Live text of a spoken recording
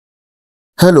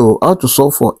Hello, how to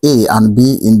solve for A and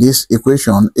B in this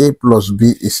equation? A plus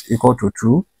B is equal to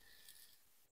 2.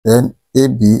 Then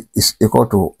AB is equal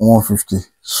to 150.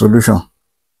 Solution.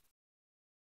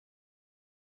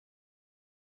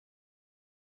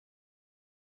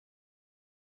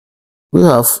 We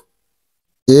have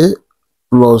A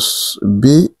plus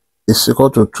B is equal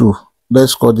to 2.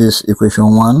 Let's call this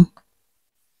equation 1.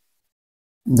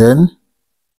 Then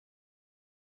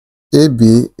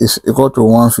AB is equal to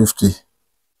 150.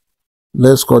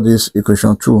 Let's call this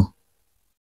equation 2.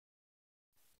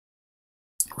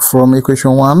 From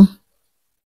equation 1,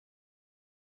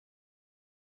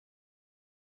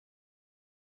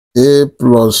 A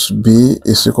plus B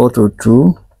is equal to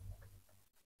 2.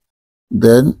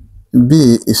 Then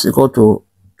B is equal to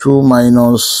 2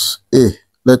 minus A.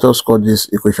 Let us call this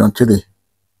equation 3.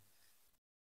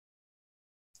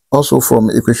 Also from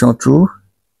equation 2,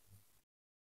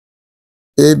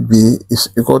 AB is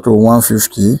equal to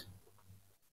 150.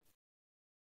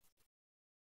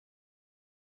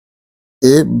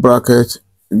 A bracket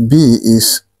B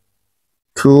is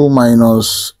 2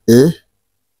 minus A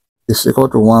is equal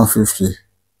to 150.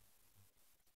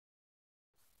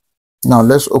 Now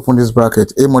let's open this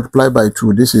bracket. A multiplied by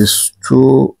 2, this is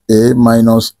 2A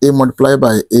minus A multiplied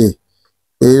by A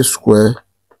square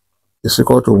is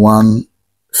equal to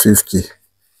 150.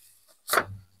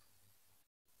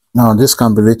 Now this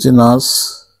can be written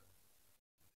as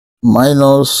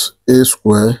minus A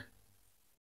square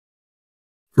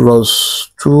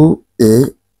plus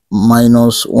 2A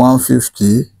minus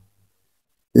 150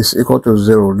 is equal to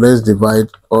 0. Let's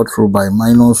divide all through by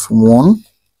minus 1.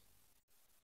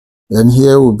 Then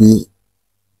here will be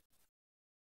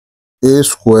A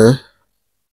square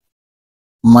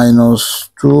minus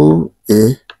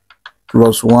 2A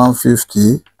plus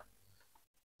 150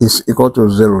 is equal to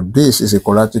 0. This is a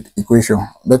quadratic equation.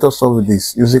 Let us solve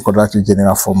this using quadratic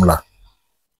general formula.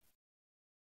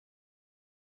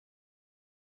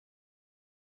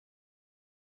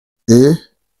 A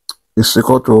is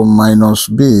equal to minus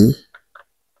B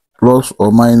plus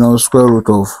or minus square root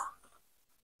of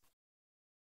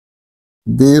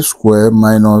B square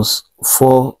minus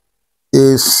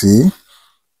 4AC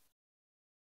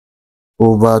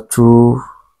over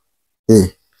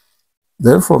 2A.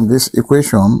 Then from this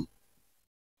equation,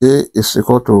 A is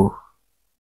equal to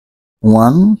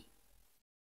 1,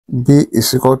 B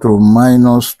is equal to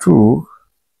minus 2,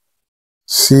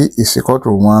 C is equal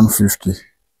to 150.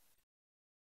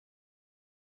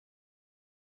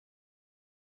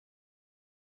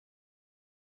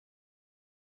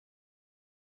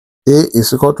 A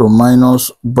is equal to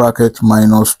minus bracket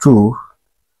minus 2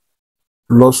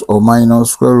 plus or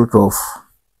minus square root of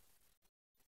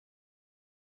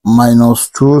minus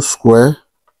 2 square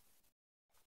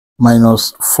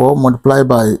minus 4 multiplied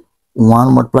by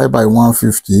 1 multiplied by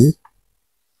 150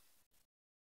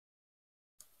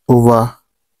 over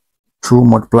 2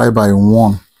 multiplied by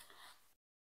 1.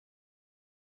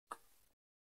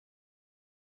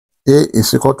 A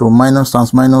is equal to minus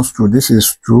times minus 2. This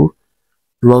is 2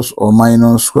 plus or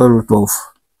minus square root of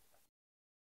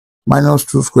minus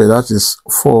 2 square, that is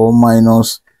 4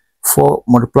 minus 4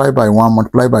 multiplied by 1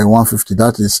 multiplied by 150,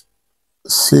 that is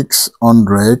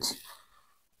 600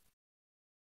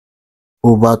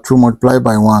 over 2 multiplied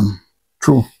by 1,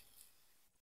 2.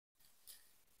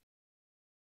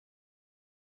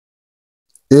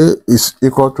 A is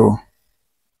equal to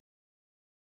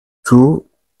 2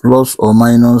 plus or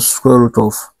minus square root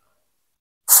of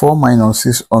 4 minus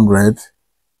 600,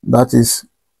 that is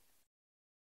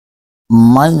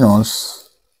minus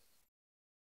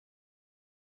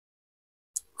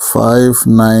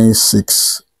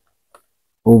 596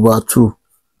 over 2.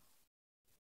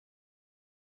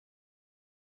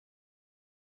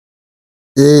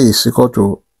 A is equal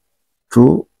to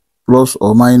 2 plus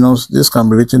or minus, this can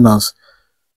be written as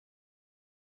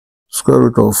square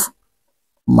root of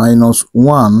minus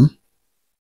 1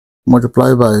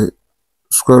 multiplied by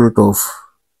square root of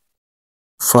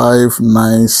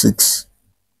 596,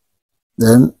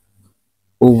 then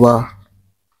over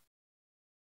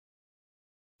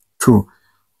 2.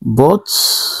 But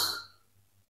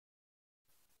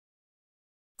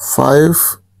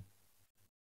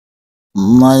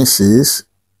 596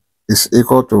 is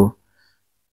equal to,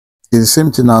 is the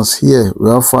same thing as here.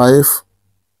 We have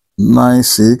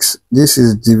 596. This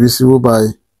is divisible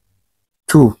by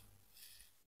 2.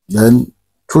 Then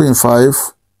 2 in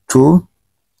 5, 2.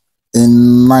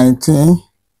 In 19,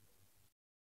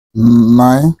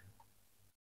 9.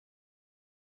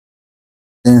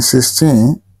 In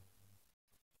 16,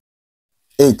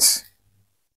 8.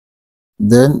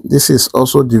 Then this is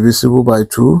also divisible by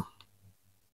 2.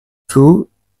 2.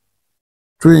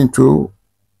 2 into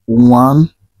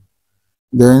 1,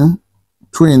 then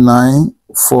 2 in 9,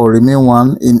 4, remain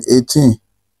 1 in 18,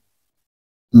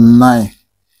 9.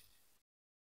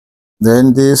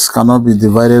 Then this cannot be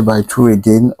divided by 2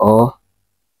 again, or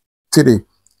 3.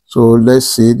 So let's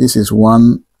say this is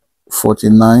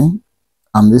 149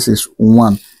 and this is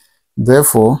 1.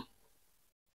 Therefore,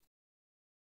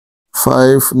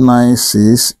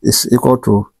 596 is equal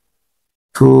to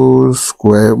 2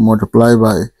 square multiplied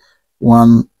by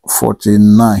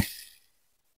 149.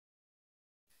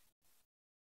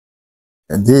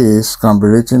 And this can be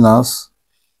written as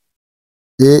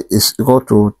A is equal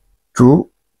to 2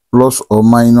 plus or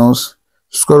minus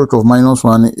square root of minus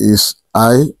 1 is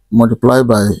I multiplied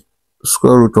by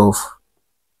square root of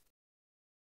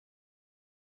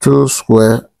 2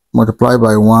 square multiplied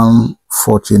by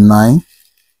 149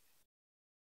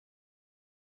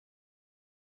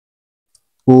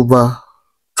 over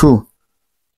 2.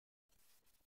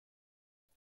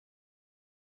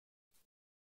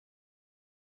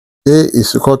 A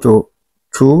is equal to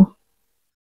 2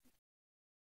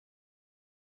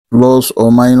 plus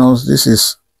or minus, this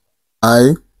is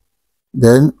I,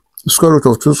 then square root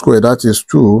of 2 square, that is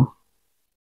 2,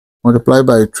 multiplied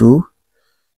by 2,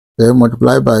 then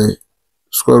multiplied by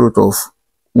square root of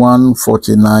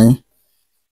 149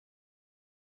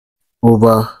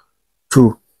 over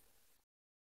 2.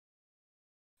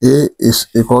 A is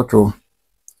equal to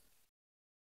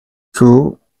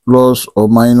 2 plus or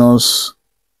minus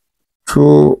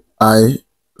 2I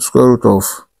square root of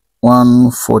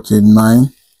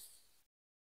 149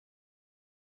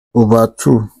 over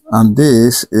 2, and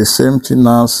this is same thing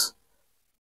as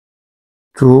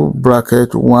 2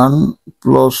 bracket 1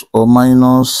 plus or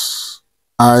minus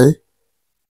I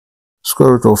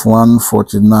square root of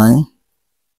 149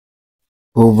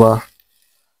 over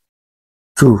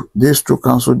 2. These two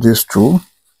cancel these two.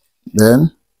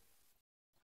 Then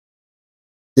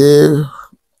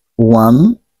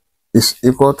A1 is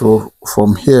equal to,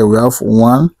 from here we have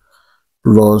 1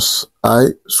 plus I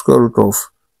square root of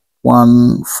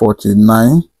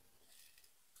 149,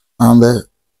 and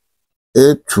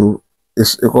A2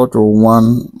 is equal to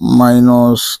 1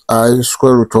 minus I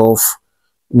square root of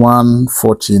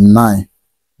 149.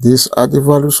 These are the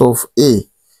values of A.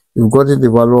 You've gotten the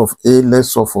value of A.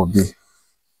 Let's solve for B.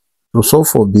 To solve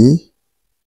for B,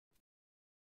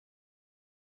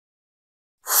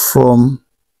 from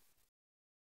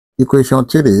equation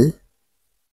 3,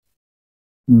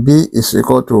 B is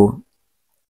equal to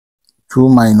 2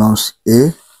 minus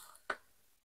A.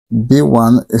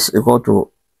 B1 is equal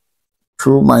to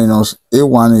 2 minus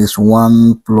A1 is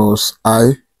 1 plus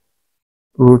I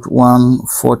root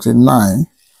 149.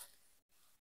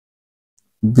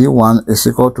 B1 is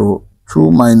equal to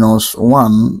 2 minus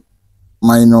 1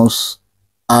 minus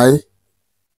I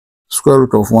square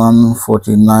root of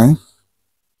 149.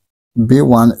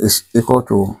 B1 is equal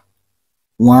to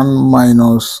 1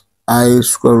 minus I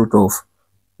square root of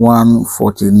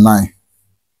 149.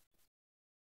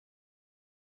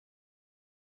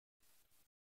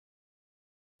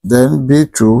 Then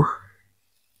B2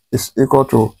 is equal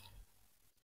to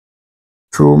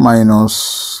 2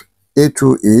 minus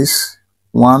A2 is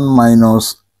 1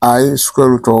 minus I square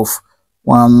root of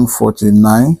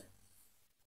 149.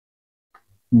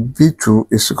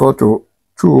 B2 is equal to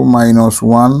 2 minus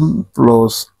 1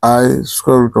 plus I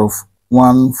square root of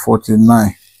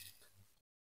 149.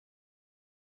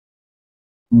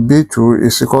 B2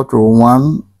 is equal to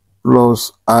 1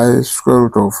 plus I square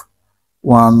root of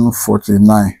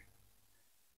 149.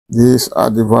 These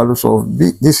are the values of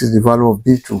B. This is the value of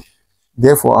B2.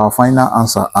 Therefore, our final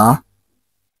answer are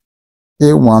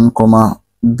A1,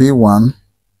 B1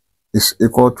 is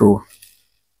equal to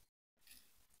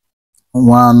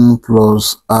 1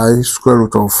 plus I square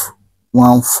root of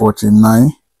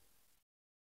 149,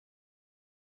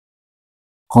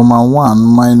 1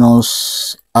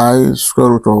 minus I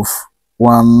square root of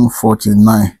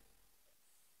 149.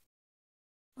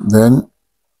 Then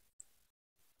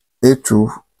A2,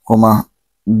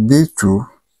 B2,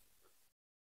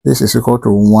 this is equal to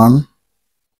 1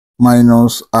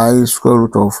 minus I square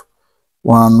root of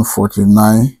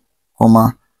 149,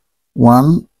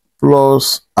 1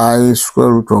 plus I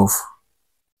square root of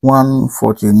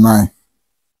 149.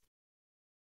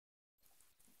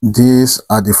 These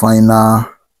are the final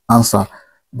answer.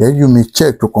 Then you may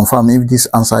check to confirm if this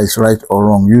answer is right or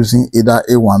wrong using either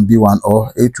A1, B1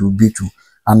 or A2, B2,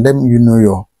 and let you know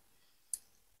your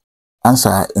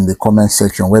answer in the comment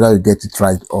section whether you get it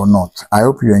right or not. I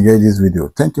hope you enjoyed this video.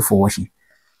 Thank you for watching.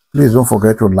 Please don't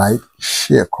forget to like,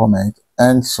 share, comment,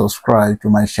 and subscribe to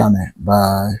my channel.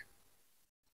 Bye.